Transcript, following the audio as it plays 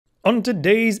On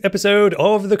today's episode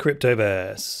of the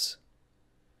Cryptoverse,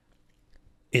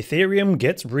 Ethereum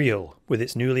gets real with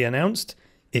its newly announced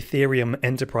Ethereum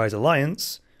Enterprise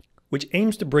Alliance, which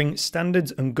aims to bring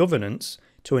standards and governance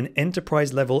to an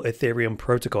enterprise-level Ethereum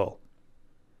protocol.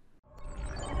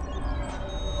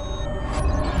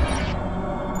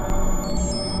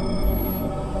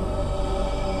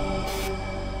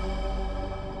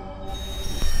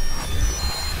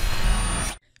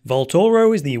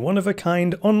 Vaultoro is the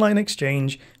one-of-a-kind online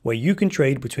exchange where you can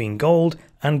trade between gold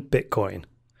and Bitcoin.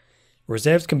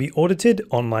 Reserves can be audited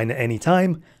online at any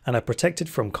time and are protected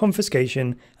from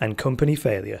confiscation and company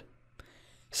failure.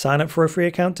 Sign up for a free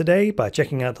account today by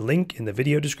checking out the link in the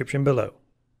video description below.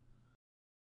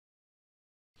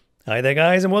 Hi there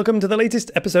guys, and welcome to the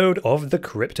latest episode of the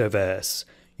Cryptoverse,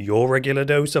 your regular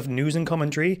dose of news and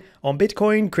commentary on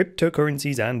Bitcoin,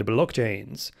 cryptocurrencies and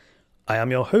blockchains. I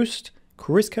am your host,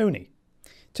 Chris Coney.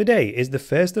 Today is the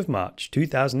 1st of March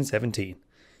 2017,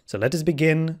 so let us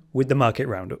begin with the market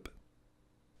roundup.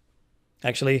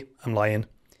 Actually, I'm lying.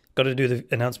 Got to do the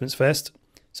announcements first.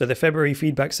 So the February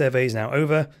feedback survey is now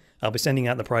over. I'll be sending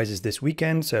out the prizes this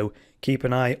weekend, so keep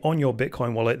an eye on your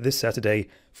Bitcoin wallet this Saturday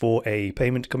for a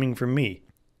payment coming from me.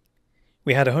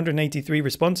 We had 183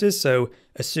 responses, so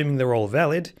assuming they're all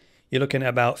valid, you're looking at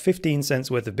about 15 cents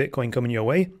worth of Bitcoin coming your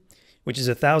way, which is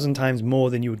 1,000 times more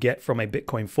than you would get from a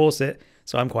Bitcoin faucet,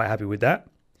 so I'm quite happy with that.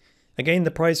 Again, the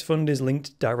prize fund is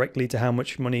linked directly to how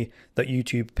much money that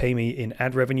YouTube pay me in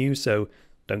ad revenue, so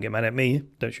don't get mad at me,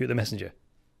 don't shoot the messenger.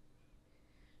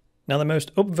 Now, the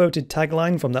most upvoted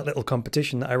tagline from that little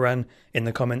competition that I ran in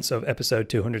the comments of episode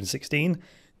 216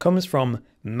 comes from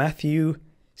Matthew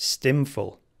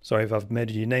Stymfal. Sorry if I've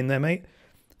murdered your name there, mate.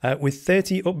 With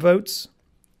 30 upvotes.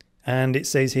 And it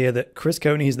says here that Chris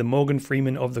Coney is the Morgan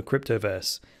Freeman of the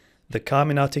Cryptoverse. The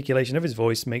calming articulation of his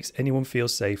voice makes anyone feel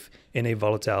safe in a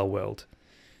volatile world.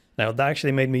 Now, that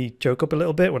actually made me choke up a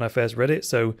little bit when I first read it,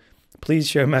 so please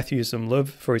show Matthew some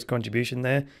love for his contribution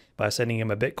there by sending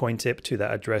him a Bitcoin tip to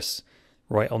that address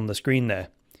right on the screen there.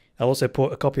 I'll also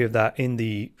put a copy of that in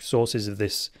the sources of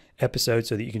this episode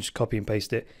so that you can just copy and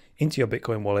paste it into your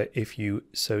Bitcoin wallet if you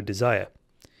so desire.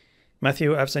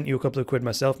 Matthew, I've sent you a couple of quid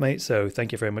myself, mate, so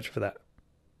thank you very much for that.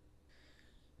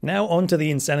 Now on to the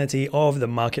insanity of the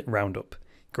market roundup,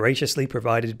 graciously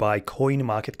provided by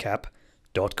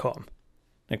CoinMarketCap.com.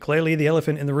 Now clearly the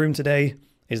elephant in the room today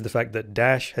is the fact that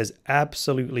Dash has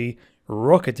absolutely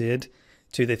rocketed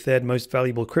to the third most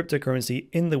valuable cryptocurrency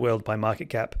in the world by market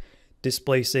cap,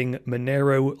 displacing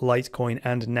Monero, Litecoin,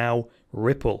 and now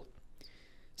Ripple.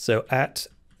 So at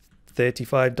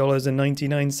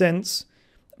 $35.99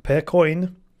 per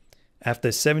coin, after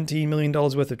 $17 million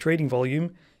worth of trading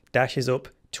volume, Dash is up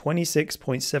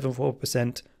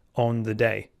 26.74% on the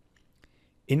day.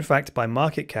 In fact, by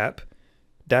market cap,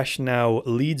 Dash now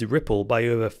leads Ripple by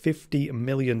over $50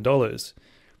 million. And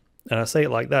I say it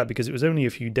like that because it was only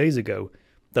a few days ago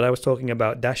that I was talking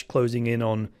about Dash closing in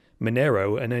on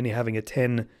Monero and only having a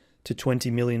 $10 to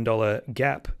 $20 million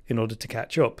gap in order to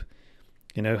catch up.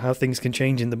 You know, how things can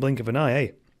change in the blink of an eye,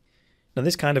 eh? Now,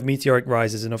 this kind of meteoric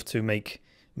rise is enough to make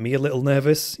me a little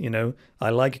nervous. You know, I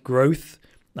like growth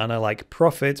and I like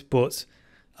profit, but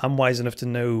I'm wise enough to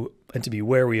know and to be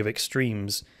wary of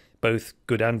extremes, both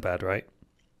good and bad, right?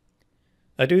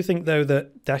 I do think, though,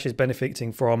 that Dash is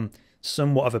benefiting from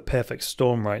somewhat of a perfect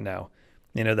storm right now.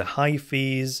 You know, the high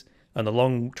fees and the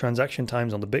long transaction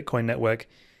times on the Bitcoin network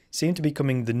seem to be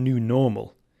becoming the new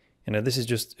normal. You know, this is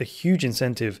just a huge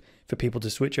incentive for people to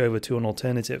switch over to an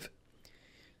alternative.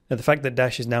 Now, the fact that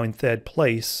Dash is now in third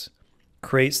place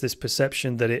creates this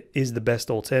perception that it is the best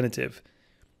alternative.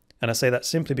 And I say that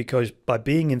simply because by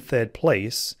being in third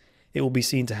place, it will be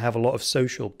seen to have a lot of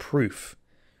social proof.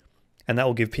 And that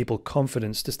will give people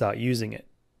confidence to start using it.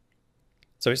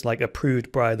 So it's like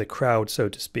approved by the crowd, so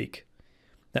to speak.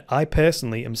 Now, I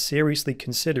personally am seriously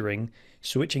considering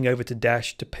switching over to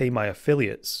Dash to pay my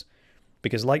affiliates.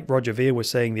 Because like Roger Ver was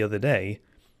saying the other day,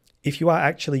 if you are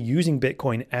actually using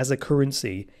Bitcoin as a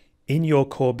currency in your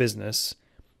core business,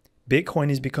 Bitcoin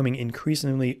is becoming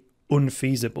increasingly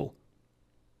unfeasible.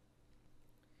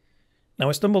 Now,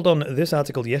 I stumbled on this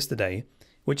article yesterday,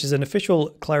 which is an official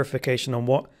clarification on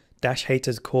what Dash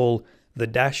haters call the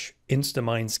Dash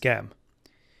Instamind scam.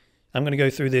 I'm going to go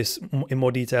through this in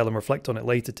more detail and reflect on it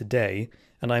later today,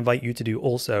 and I invite you to do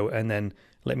also, and then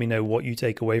let me know what you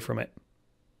take away from it.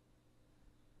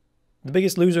 The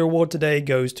biggest loser award today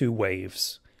goes to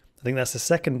Waves. I think that's the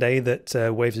second day that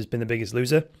Waves has been the biggest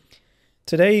loser.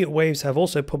 Today, Waves have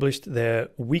also published their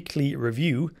weekly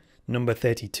review, number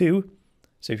 32.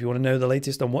 So if you want to know the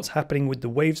latest on what's happening with the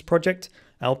Waves project,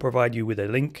 I'll provide you with a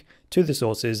link to the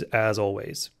sources as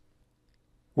always.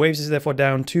 Waves is therefore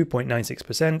down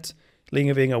 2.96%,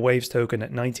 leaving a Waves token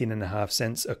at 19.5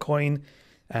 cents a coin,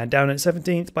 and down at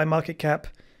 17th by market cap,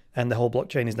 and the whole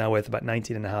blockchain is now worth about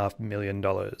 $19.5 million.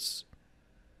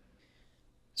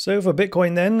 So for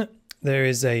Bitcoin then, there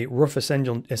is a rough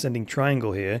ascending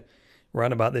triangle here,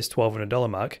 around about this $1,200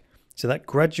 mark. So that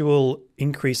gradual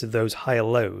increase of those higher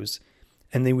lows,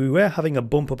 and then we were having a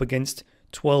bump up against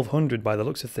 1200 by the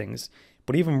looks of things,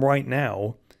 but even right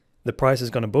now, the price has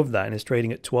gone above that and is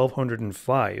trading at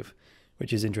 1205,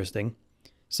 which is interesting.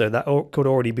 So that could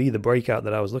already be the breakout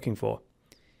that I was looking for.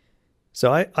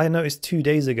 So I noticed 2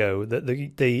 days ago that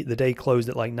the day closed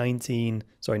at like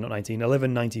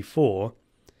 1194,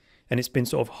 and it's been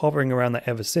sort of hovering around that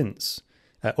ever since,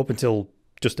 up until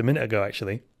just a minute ago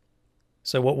actually.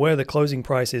 So what were the closing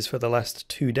prices for the last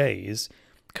 2 days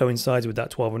coincides with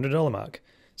that $1,200 mark.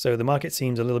 So the market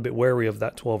seems a little bit wary of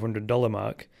that $1,200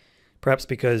 mark, perhaps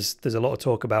because there's a lot of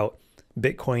talk about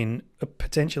Bitcoin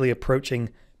potentially approaching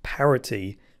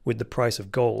parity with the price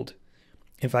of gold.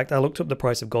 In fact, I looked up the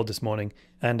price of gold this morning,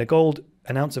 and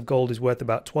an ounce of gold is worth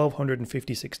about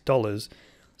 $1,256,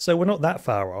 so we're not that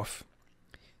far off.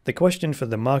 The question for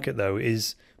the market, though,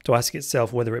 is to ask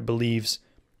itself whether it believes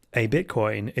a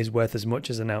Bitcoin is worth as much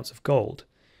as an ounce of gold.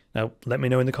 Now, let me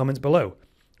know in the comments below.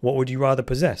 What would you rather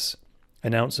possess?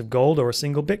 An ounce of gold or a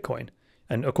single Bitcoin?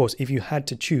 And of course, if you had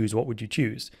to choose, what would you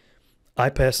choose? I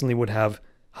personally would have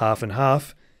half and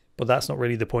half, but that's not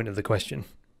really the point of the question.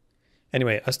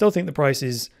 Anyway, I still think the price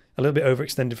is a little bit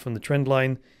overextended from the trend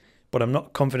line, but I'm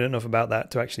not confident enough about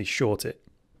that to actually short it.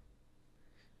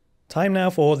 Time now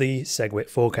for the SegWit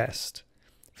forecast.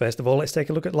 First of all, let's take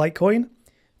a look at Litecoin.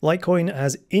 Litecoin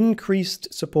has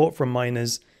increased support from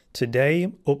miners today,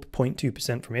 up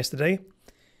 0.2% from yesterday.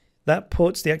 That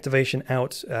puts the activation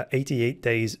out at 88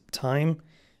 days time,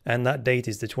 and that date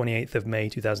is the 28th of May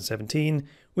 2017,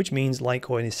 which means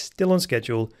Litecoin is still on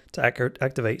schedule to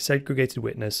activate segregated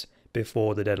witness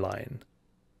before the deadline.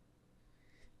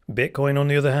 Bitcoin, on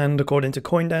the other hand, according to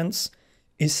CoinDance,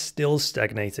 is still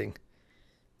stagnating.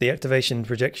 The activation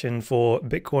projection for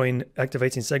Bitcoin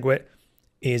activating SegWit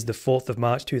is the 4th of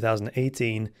March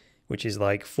 2018, which is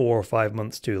like 4 or 5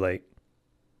 months too late.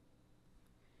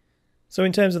 So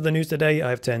in terms of the news today,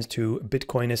 I've turned to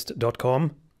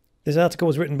bitcoinist.com. This article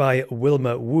was written by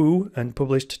Wilma Wu and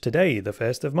published today, the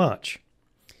 1st of March.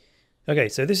 Okay,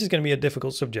 so this is going to be a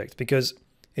difficult subject because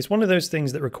it's one of those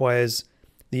things that requires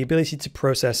the ability to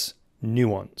process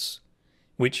nuance,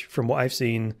 which from what I've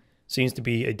seen seems to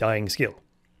be a dying skill.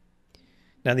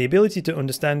 Now, the ability to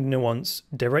understand nuance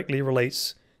directly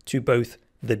relates to both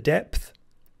the depth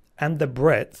and the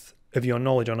breadth of your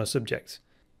knowledge on a subject.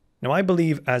 Now, I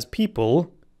believe as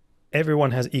people, everyone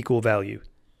has equal value.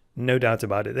 No doubt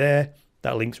about it there.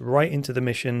 That links right into the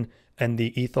mission and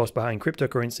the ethos behind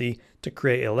cryptocurrency to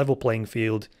create a level playing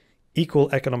field,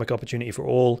 equal economic opportunity for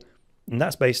all. And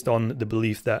that's based on the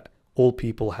belief that all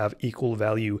people have equal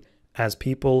value as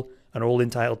people and are all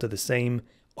entitled to the same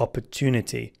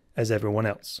opportunity as everyone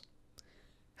else.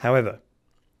 However,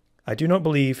 I do not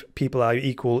believe people are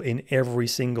equal in every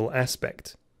single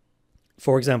aspect.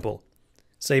 For example,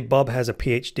 say Bob has a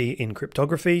PhD in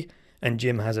cryptography and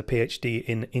Jim has a PhD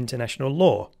in international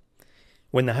law.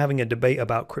 When they're having a debate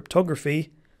about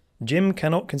cryptography, Jim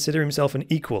cannot consider himself an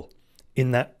equal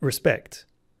in that respect.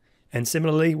 And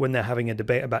similarly, when they're having a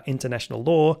debate about international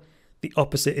law, the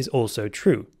opposite is also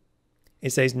true.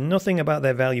 It says nothing about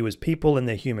their value as people and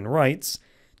their human rights,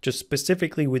 just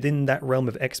specifically within that realm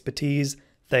of expertise,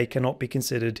 they cannot be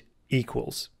considered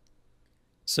equals.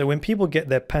 So when people get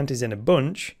their panties in a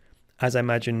bunch, as I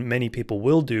imagine many people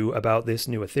will do about this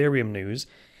new Ethereum news,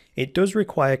 it does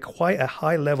require quite a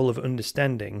high level of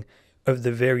understanding of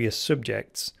the various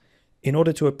subjects in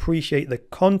order to appreciate the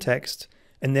context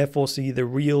and therefore see the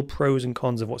real pros and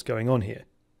cons of what's going on here.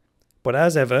 But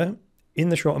as ever, in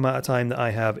the short amount of time that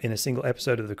I have in a single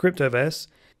episode of the Cryptoverse,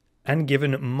 and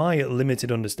given my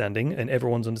limited understanding, and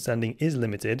everyone's understanding is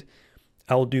limited,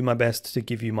 I'll do my best to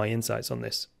give you my insights on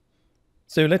this.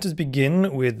 So let us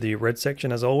begin with the red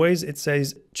section as always. It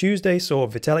says, Tuesday saw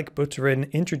Vitalik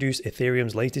Buterin introduce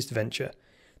Ethereum's latest venture,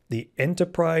 the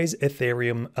Enterprise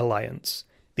Ethereum Alliance,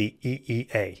 the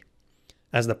EEA,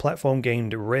 as the platform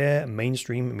gained rare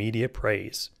mainstream media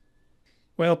praise.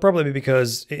 Well, probably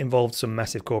because it involved some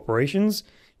massive corporations,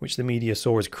 which the media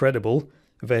saw as credible,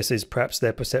 versus perhaps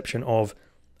their perception of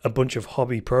a bunch of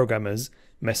hobby programmers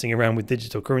messing around with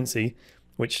digital currency,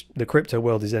 which the crypto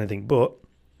world is anything but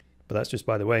that's just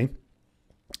by the way.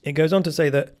 It goes on to say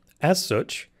that, as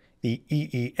such, the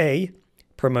EEA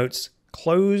promotes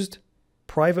closed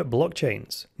private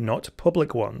blockchains, not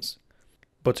public ones.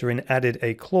 Buterin added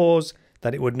a clause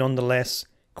that it would nonetheless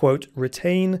quote,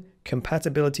 retain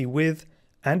compatibility with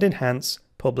and enhance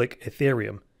public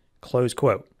Ethereum, close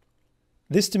quote.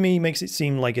 This to me makes it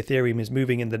seem like Ethereum is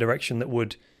moving in the direction that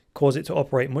would cause it to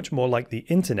operate much more like the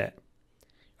internet.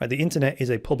 Right, the internet is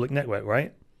a public network,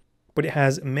 right? But it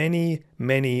has many,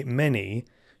 many, many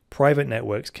private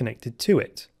networks connected to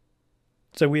it.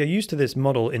 So we are used to this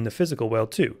model in the physical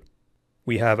world too.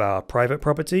 We have our private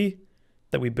property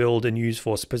that we build and use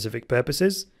for specific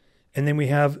purposes, and then we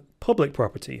have public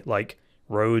property like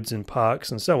roads and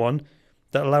parks and so on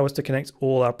that allow us to connect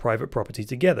all our private property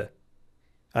together.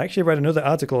 I actually read another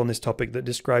article on this topic that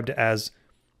described it as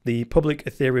the public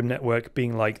Ethereum network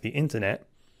being like the internet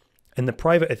and the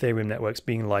private Ethereum networks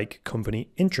being like company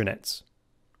intranets.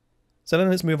 So then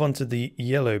let's move on to the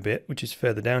yellow bit, which is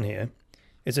further down here.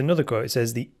 It's another quote. It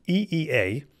says the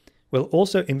EEA will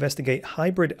also investigate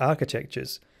hybrid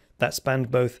architectures that span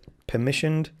both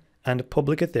permissioned and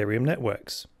public Ethereum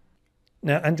networks.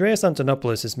 Now, Andreas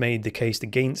Antonopoulos has made the case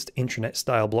against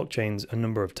intranet-style blockchains a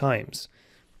number of times.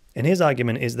 And his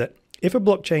argument is that if a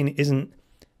blockchain isn't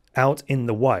out in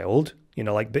the wild,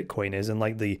 like Bitcoin is and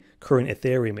like the current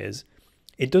Ethereum is,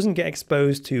 it doesn't get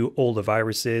exposed to all the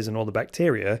viruses and all the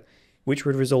bacteria, which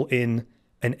would result in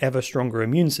an ever stronger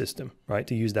immune system, right,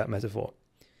 to use that metaphor.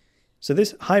 So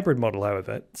this hybrid model,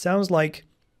 however, sounds like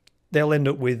they'll end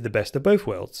up with the best of both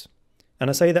worlds. And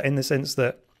I say that in the sense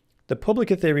that the public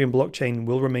Ethereum blockchain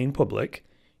will remain public,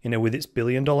 with its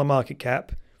billion-dollar market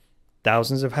cap,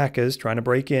 thousands of hackers trying to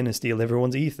break in and steal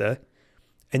everyone's ether,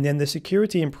 and then the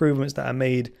security improvements that are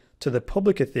made to the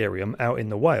public Ethereum out in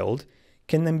the wild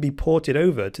can then be ported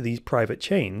over to these private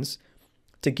chains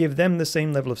to give them the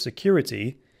same level of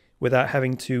security without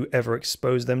having to ever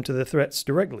expose them to the threats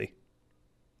directly.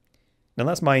 Now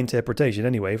that's my interpretation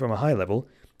anyway, from a high level.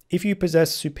 If you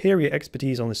possess superior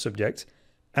expertise on this subject,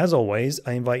 as always,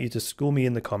 I invite you to school me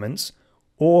in the comments,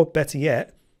 or better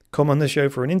yet, come on the show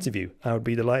for an interview. I would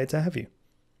be delighted to have you.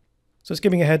 So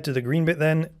skipping ahead to the green bit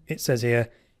then, it says here,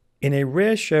 in a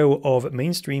rare show of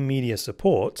mainstream media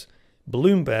support,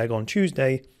 Bloomberg on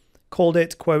Tuesday called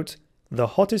it, quote, the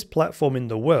hottest platform in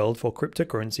the world for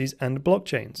cryptocurrencies and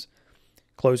blockchains,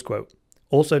 close quote,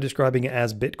 also describing it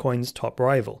as Bitcoin's top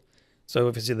rival. So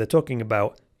obviously they're talking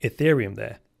about Ethereum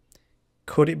there.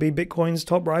 Could it be Bitcoin's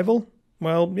top rival?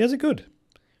 Well, yes, it could.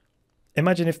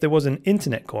 Imagine if there was an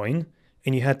internet coin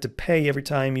and you had to pay every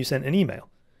time you sent an email,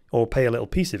 or pay a little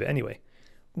piece of it anyway.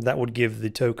 That would give the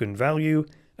token value,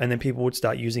 and then people would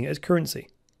start using it as currency.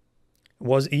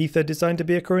 Was Ether designed to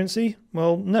be a currency?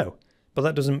 Well, no, but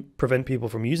that doesn't prevent people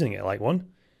from using it like one.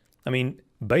 I mean,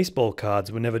 baseball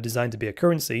cards were never designed to be a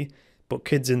currency, but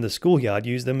kids in the schoolyard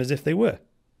use them as if they were.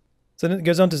 So then it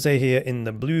goes on to say here in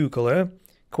the blue color,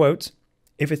 quote,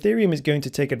 if Ethereum is going to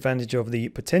take advantage of the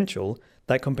potential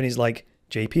that companies like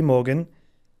JP Morgan,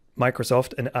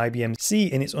 Microsoft and IBM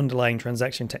see in its underlying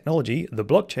transaction technology, the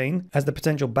blockchain, as the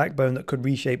potential backbone that could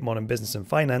reshape modern business and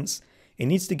finance, it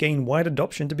needs to gain wide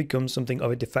adoption to become something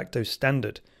of a de facto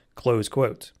standard, close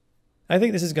quote. I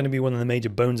think this is going to be one of the major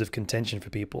bones of contention for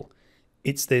people.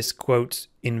 It's this, quote,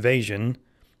 invasion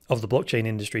of the blockchain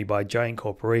industry by giant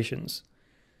corporations.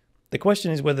 The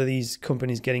question is whether these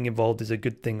companies getting involved is a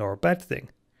good thing or a bad thing.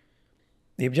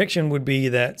 The objection would be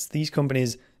that these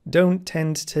companies don't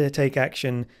tend to take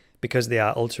action because they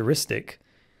are altruistic.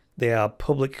 They are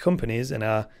public companies and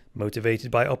are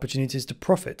motivated by opportunities to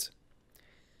profit.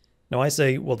 Now I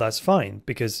say, well, that's fine,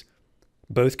 because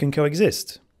both can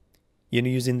coexist. You're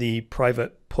using the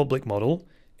private-public model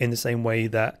in the same way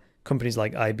that companies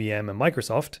like IBM and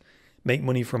Microsoft make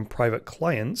money from private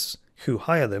clients who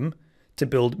hire them to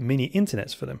build mini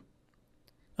internets for them.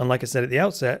 And like I said at the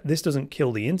outset, this doesn't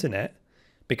kill the internet,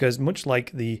 because much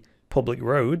like the public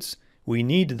roads, we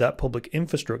need that public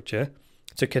infrastructure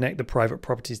to connect the private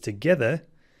properties together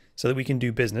so that we can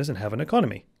do business and have an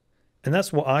economy. And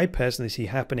that's what I personally see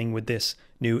happening with this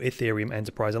new Ethereum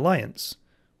Enterprise Alliance.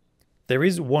 There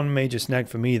is one major snag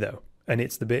for me though, and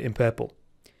it's the bit in purple.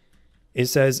 It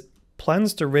says,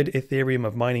 plans to rid Ethereum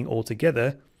of mining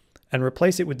altogether and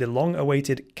replace it with the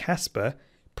long-awaited Casper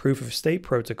proof-of-stake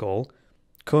protocol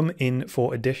come in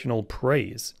for additional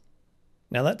praise.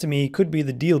 Now that to me could be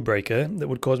the deal breaker that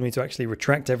would cause me to actually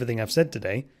retract everything I've said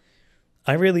today.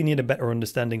 I really need a better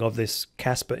understanding of this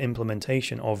Casper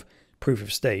implementation of proof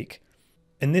of stake,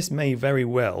 and this may very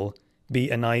well be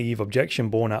a naive objection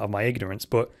born out of my ignorance,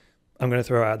 but I'm going to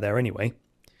throw it out there anyway.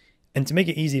 And to make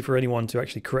it easy for anyone to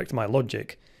actually correct my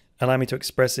logic, allow me to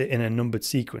express it in a numbered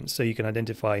sequence so you can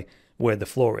identify where the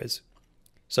flaw is.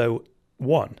 So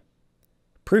 1.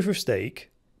 Proof of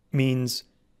stake means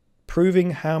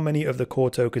proving how many of the core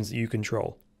tokens that you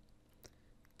control.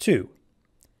 2.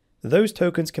 those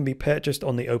tokens can be purchased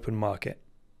on the open market.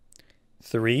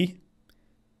 3.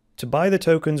 To buy the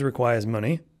tokens requires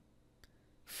money.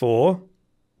 4.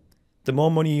 The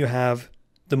more money you have,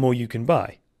 the more you can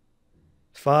buy.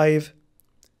 5.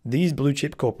 These blue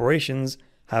chip corporations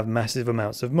have massive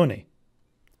amounts of money.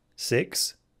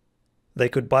 6. They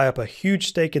could buy up a huge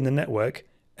stake in the network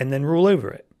and then rule over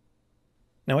it.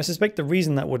 Now, I suspect the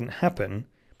reason that wouldn't happen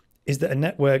is that a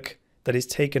network that is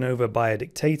taken over by a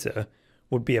dictator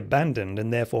would be abandoned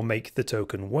and therefore make the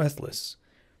token worthless.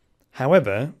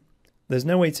 However, there's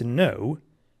no way to know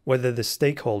whether the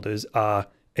stakeholders are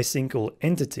a single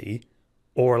entity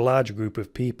or a large group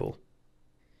of people.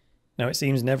 Now, it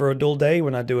seems never a dull day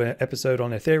when I do an episode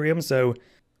on Ethereum, so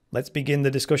let's begin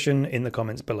the discussion in the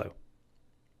comments below.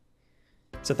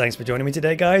 So thanks for joining me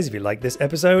today, guys. If you liked this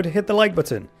episode, hit the like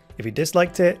button. If you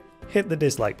disliked it, hit the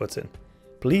dislike button.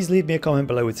 Please leave me a comment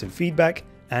below with some feedback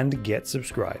and get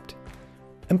subscribed.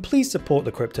 And please support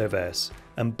the Cryptoverse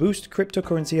and boost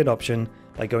cryptocurrency adoption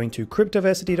by going to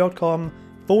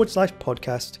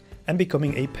cryptoversity.com/podcast and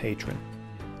becoming a patron.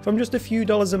 From just a few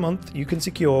dollars a month, you can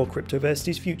secure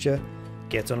Cryptoversity's future,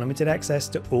 get unlimited access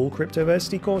to all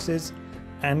Cryptoversity courses,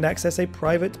 and access a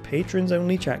private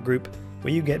patrons-only chat group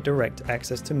where you get direct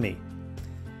access to me.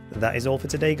 That is all for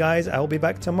today, guys. I'll be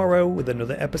back tomorrow with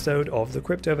another episode of the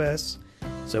Cryptoverse.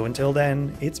 So until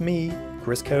then, it's me,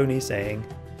 Chris Coney, saying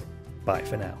bye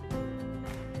for now.